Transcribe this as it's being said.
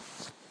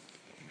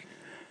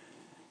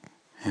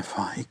If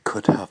I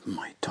could have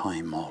my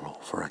time all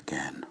over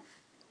again,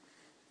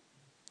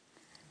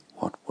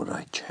 what would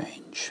I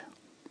change?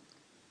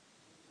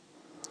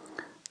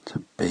 It's a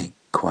big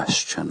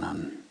question,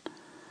 and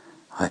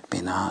I'd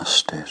been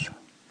asked it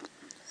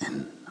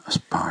as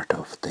part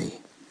of the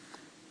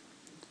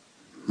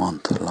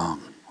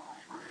month-long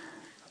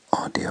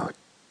audio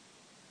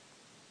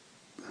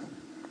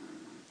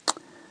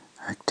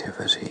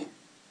activity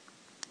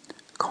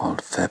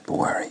called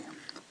February.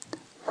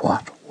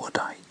 What would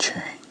I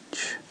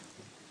change?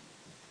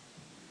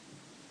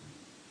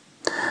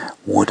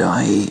 Would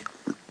I,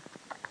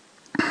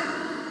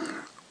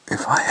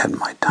 if I had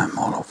my time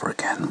all over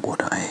again,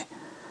 would I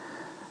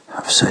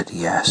have said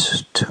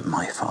yes to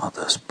my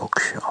father's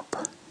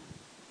bookshop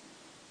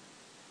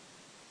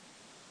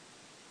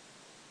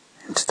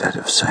instead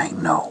of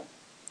saying no?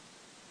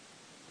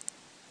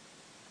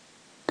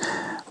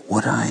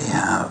 Would I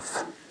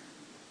have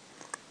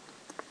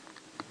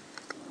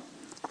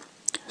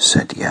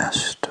said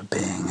yes to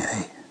being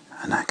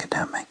an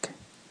academic?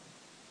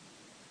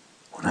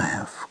 Would I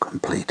have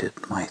completed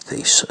my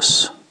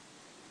thesis?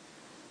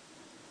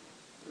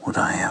 Would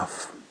I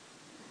have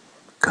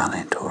gone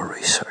into a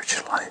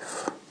research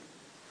life?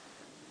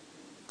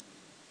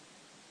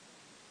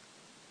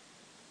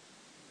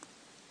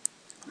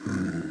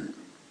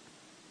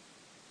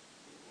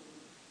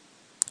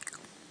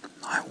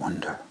 I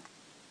wonder.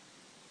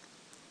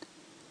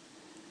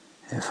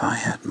 If I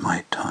had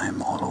my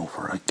time all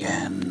over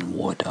again,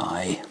 would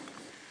I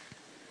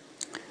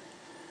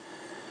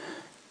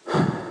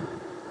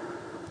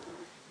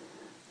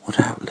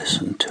have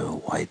listened to a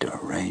wider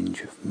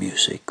range of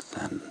music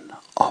than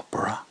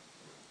opera?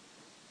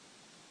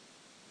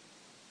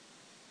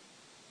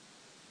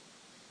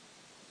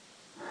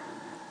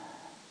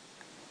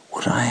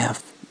 Would I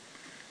have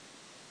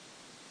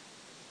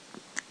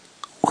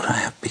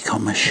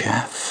become a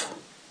chef?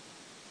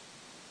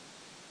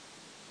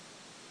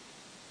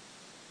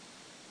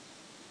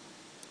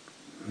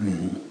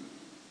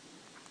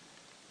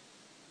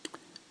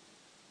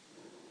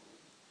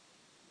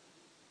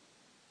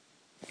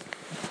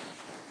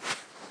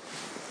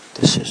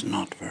 This is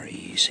not very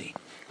easy.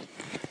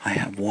 I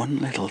have one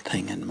little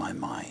thing in my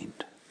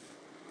mind,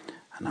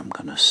 and I'm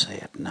going to say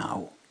it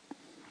now.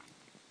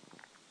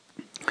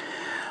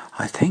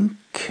 I think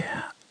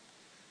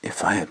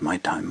if I had my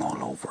time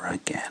all over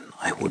again,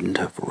 I wouldn't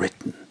have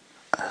written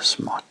as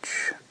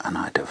much, and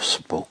I'd have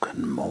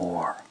spoken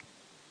more.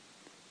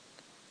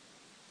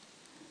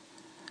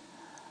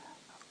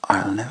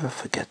 I'll never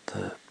forget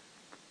the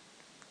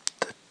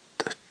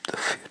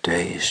few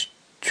days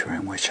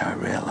during which I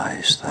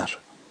realized that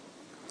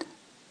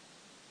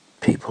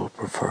people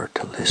prefer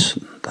to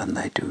listen than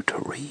they do to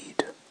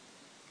read.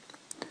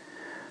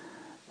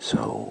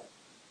 So,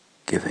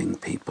 giving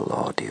people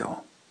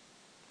audio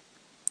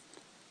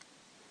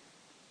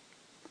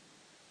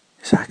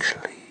is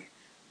actually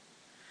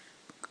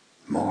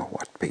more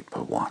what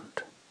people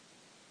want.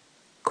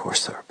 Of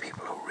course, there are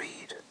people who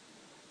read,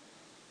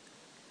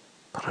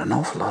 but an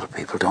awful lot of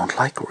people don't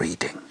like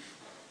reading.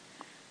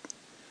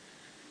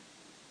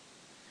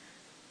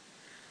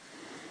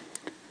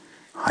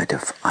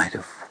 I'd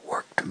have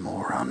worked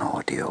more on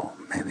audio.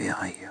 Maybe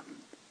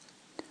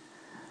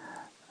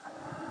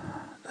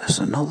there's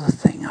another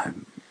thing I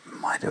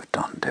might have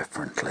done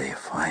differently.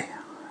 If I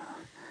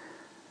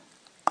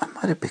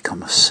might have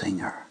become a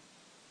singer.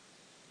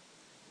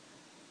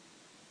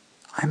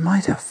 I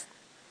might have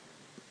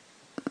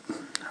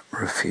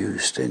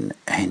refused in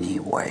any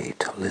way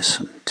to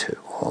listen to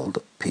all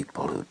the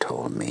people who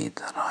told me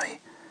that I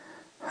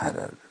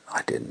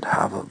didn't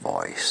have a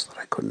voice, that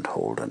I couldn't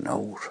hold a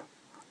note.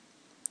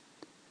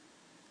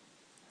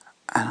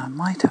 And I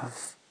might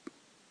have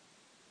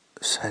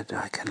said,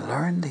 I can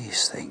learn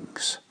these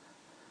things.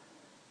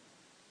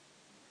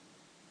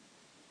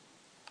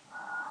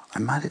 I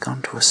might have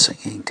gone to a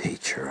singing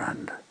teacher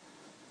and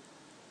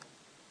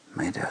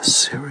made a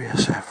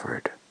serious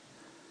effort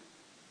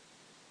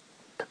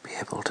to be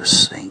able to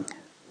sing.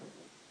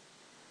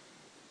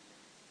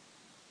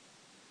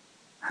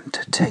 And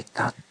to take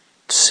that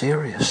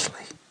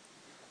seriously.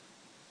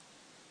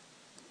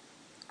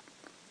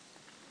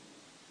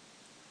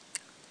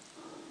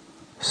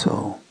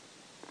 So,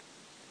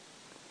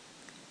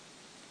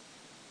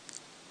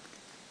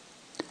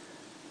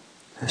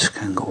 this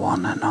can go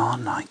on and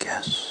on, I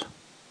guess.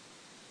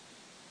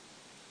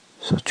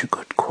 Such a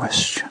good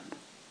question.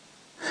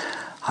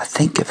 I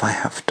think if I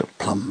have to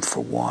plumb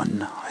for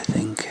one, I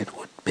think it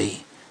would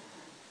be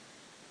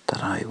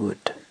that I'd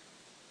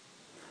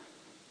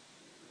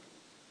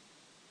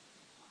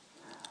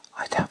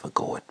have a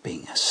go at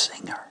being a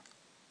singer.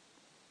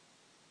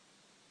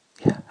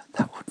 Yeah,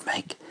 that'll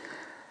make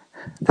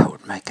that'll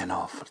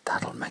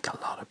make a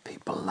lot of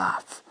people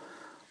laugh.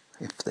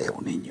 If they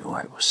only knew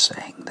I was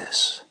saying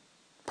this.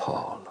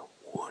 Paul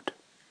would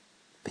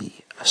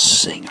be a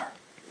singer.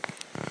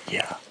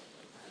 Yeah,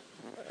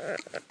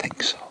 I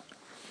think so.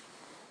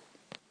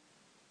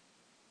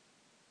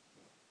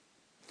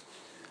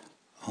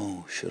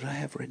 Oh, should I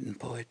have written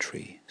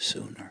poetry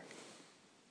sooner?